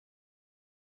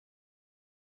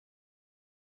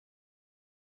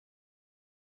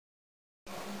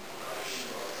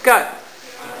Cut.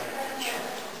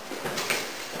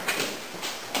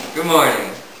 Good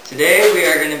morning. Today we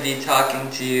are going to be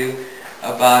talking to you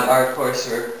about our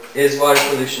coursework, Is Water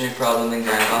Pollution a Problem in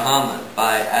Grand Bahama?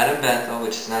 By Adam Bethel,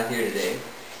 which is not here today,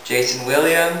 Jason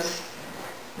Williams,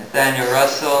 Nathaniel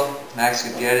Russell, Max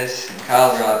Gutierrez, and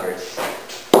Kyle Roberts.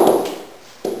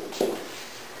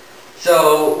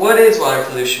 So, what is water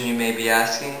pollution, you may be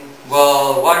asking?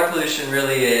 Well, water pollution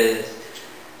really is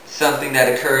something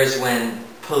that occurs when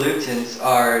pollutants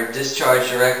are discharged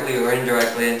directly or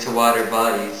indirectly into water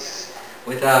bodies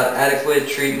without adequate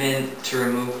treatment to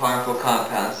remove harmful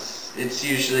compounds. It's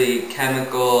usually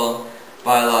chemical,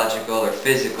 biological, or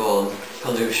physical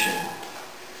pollution.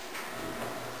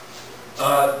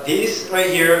 These right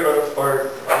here are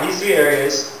these three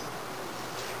areas: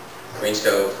 Queens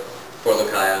Cove, Fort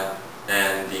Lucaya,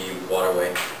 and the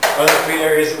waterway. Are the three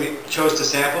areas that we chose to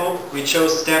sample. We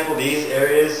chose to sample these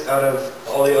areas out of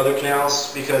all the other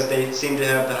canals because they seem to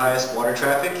have the highest water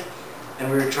traffic, and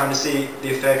we were trying to see the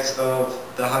effects of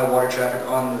the high water traffic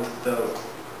on the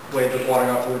way the water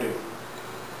got polluted.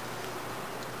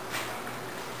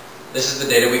 This is the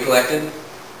data we collected.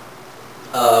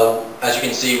 As you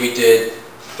can see, we did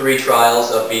 3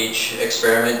 trials of each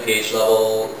experiment: pH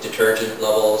level, detergent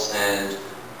levels, and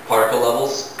particle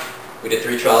levels. We did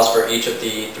 3 trials for each of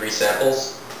the 3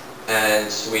 samples,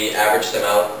 and we averaged them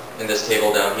out in this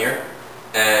table down here.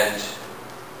 And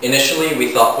initially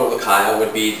we thought Fort Lucaya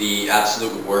would be the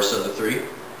absolute worst of the 3,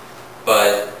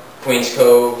 but Queens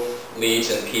Cove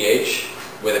leads in pH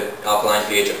with an alkaline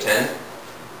pH of 10.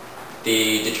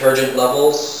 The detergent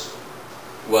levels,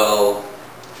 well,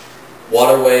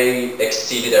 waterway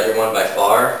exceeded everyone by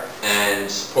far, and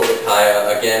Fort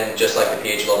Lucaya, again, just like the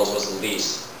pH levels, was the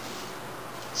least.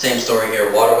 Same story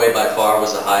here. Waterway by far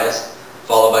was the highest,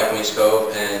 followed by Queens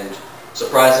Cove, and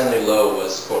surprisingly low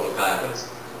was Fort Lucaya.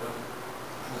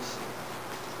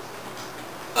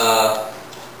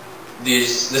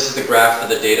 This is the graph for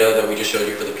the data that we just showed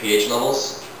you for the pH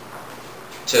levels.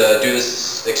 To do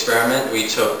this experiment, we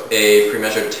took a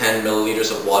pre-measured 10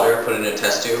 milliliters of water, put it in a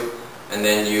test tube, and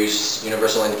then used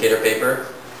universal indicator paper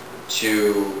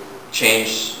to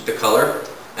change the color.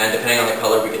 And depending on the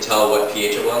color, we could tell what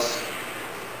pH it was.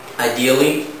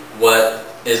 Ideally, what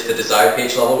is the desired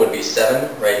pH level would be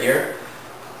 7 right here.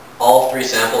 All 3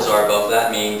 samples are above that,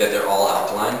 meaning that they're all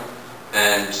alkaline.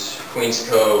 And Queens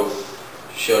Cove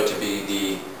showed to be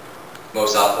the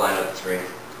most alkaline of the 3.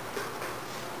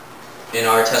 In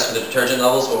our test for the detergent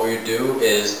levels, what we would do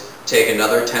is take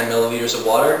another 10 milliliters of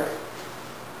water.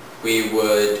 We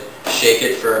would shake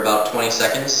it for about 20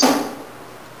 seconds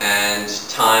and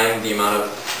time the amount of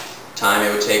time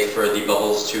it would take for the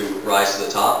bubbles to rise to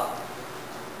the top.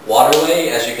 Waterway,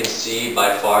 as you can see,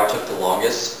 by far took the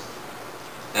longest,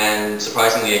 and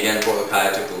surprisingly again, Fort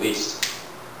Lucaya took the least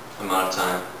amount of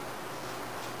time.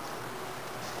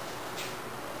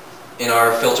 In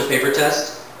our filter paper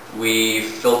test, we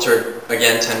filtered,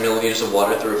 again, 10 milliliters of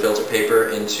water through filter paper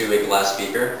into a glass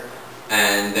beaker,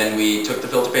 and then we took the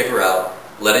filter paper out,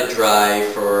 let it dry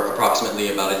for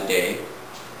approximately about a day,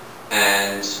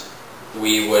 and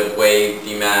we would weigh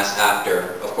the mass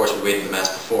after. Of course, we weighed the mass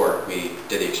before we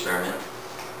did the experiment.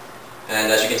 And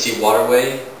as you can see,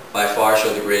 waterway by far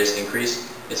showed the greatest increase.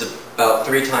 It's about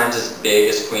 3 times as big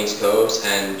as Queens Cove's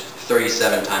and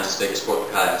 37 times as big as Fort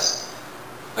Lucaya's.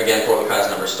 Again, Fort Lucaya's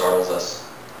number startles us.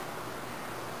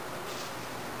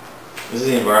 This is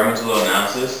the environmental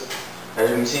analysis. As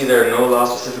you can see, there are no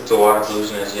laws specific to water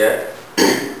pollution as yet.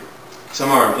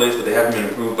 Some are in place, but they haven't been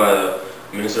approved by the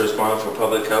Minister responsible for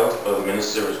public health or the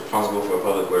Minister responsible for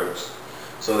public works.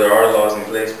 So there are laws in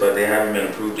place, but they haven't been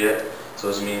approved yet. So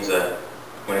this means that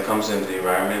when it comes into the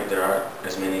environment, there aren't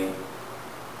as many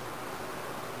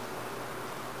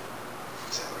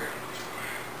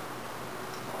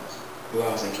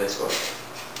laws in place for it.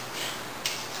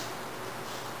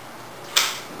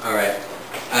 Alright,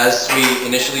 as we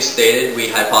initially stated, we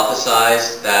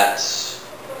hypothesized that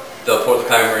the Fort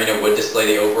Lucaya Marina would display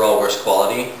the overall worst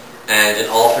quality, and in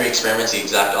all 3 experiments the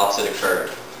exact opposite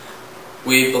occurred.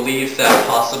 We believe that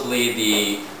possibly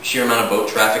the sheer amount of boat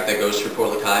traffic that goes through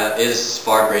Fort Lucaya is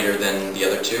far greater than the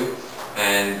other 2,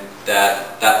 and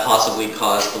that possibly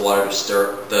caused the water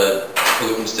to the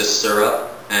pollutants to stir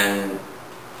up and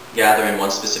gather in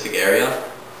one specific area,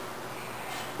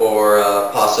 or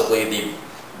possibly the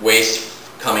waste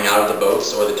coming out of the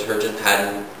boats or the detergent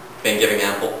hadn't been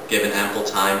given ample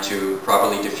time to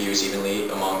properly diffuse evenly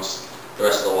amongst the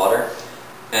rest of the water.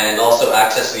 And also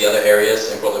access to the other areas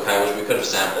in Fort Lucaya which we could have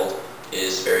sampled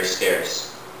is very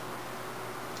scarce.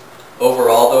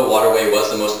 Overall though, waterway was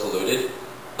the most polluted.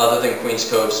 Other than Queens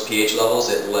Cove's pH levels,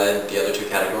 it led the other 2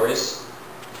 categories.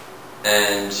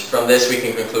 And from this we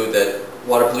can conclude that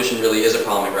water pollution really is a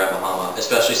problem in Grand Bahama,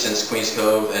 especially since Queens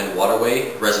Cove and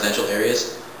Waterway residential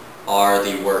areas are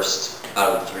the worst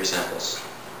out of the 3 samples.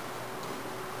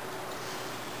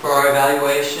 For our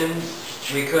evaluation,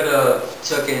 we could have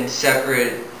taken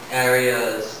separate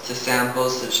areas to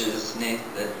samples, such as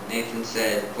Nathan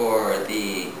said, for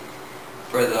the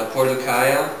Port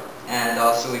Lucaya, and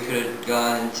also we could have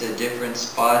gone into different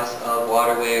spots of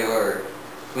Waterway or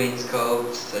Queens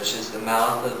Cove, such as the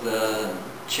mouth of the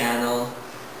channel.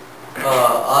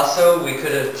 Also, we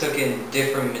could have taken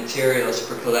different materials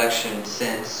for collection,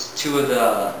 since two of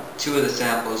the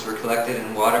samples were collected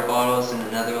in water bottles and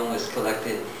another one was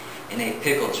collected in a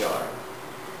pickle jar.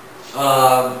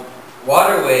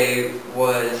 Waterway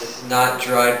was not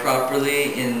dried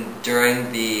properly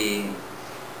during the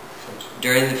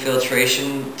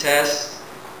filtration test,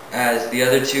 as the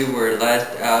other 2 were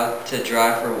left out to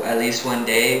dry for at least 1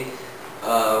 day.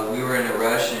 We were in a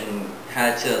rush and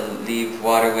had to leave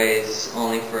Waterways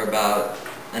only for about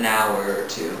an hour or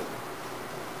 2.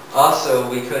 Also,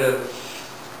 we could have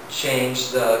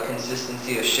changed the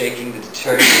consistency of shaking the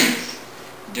detergents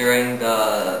during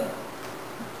the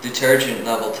detergent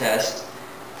level test,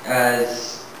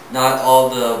 as not all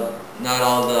the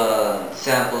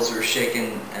samples were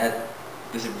shaken at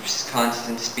the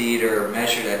constant speed or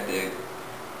measured at the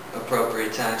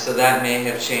appropriate time. So that may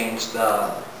have changed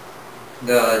the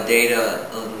data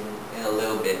a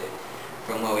little bit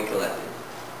from what we collected.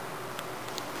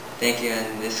 Thank you,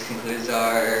 and this concludes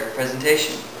our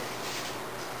presentation.